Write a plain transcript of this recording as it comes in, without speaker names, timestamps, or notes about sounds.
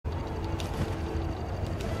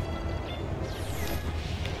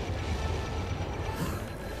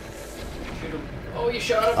Oh, you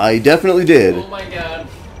shot him? I definitely did. Oh my god.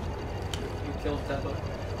 You killed Teppa.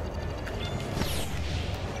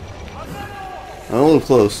 I'm a little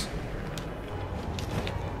close.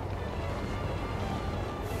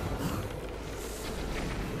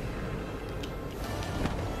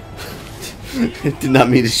 Did not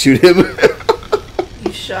mean to shoot him.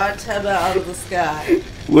 You shot Teba out of the sky.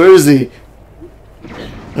 Where is he?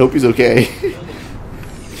 I hope he's okay.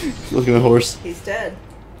 Look at my horse. He's dead.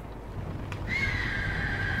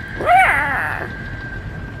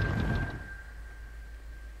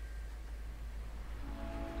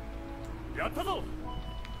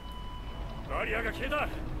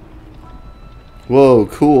 Whoa,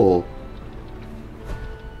 cool.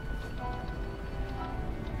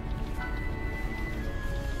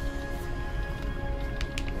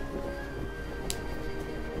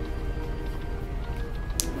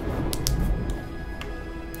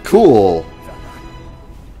 Cool.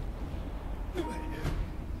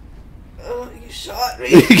 Oh, you shot me.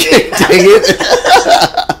 Dang it.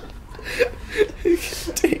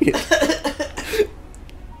 Dang it.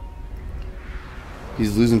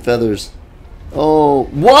 He's losing feathers. Oh,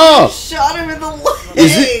 whoa! Shot him in the leg.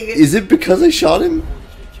 Is it because I shot him?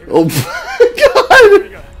 Oh my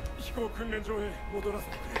god!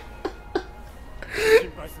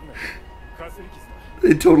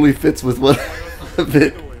 It totally fits with what of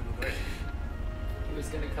it. He was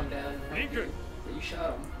gonna come down, but you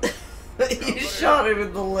shot him. You shot him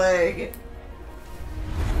in the leg.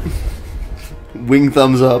 Wing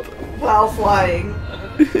thumbs up. While flying.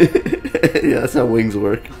 Yeah, that's how wings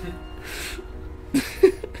work.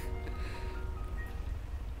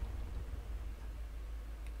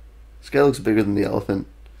 This guy looks bigger than the elephant.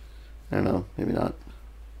 I don't know, maybe not.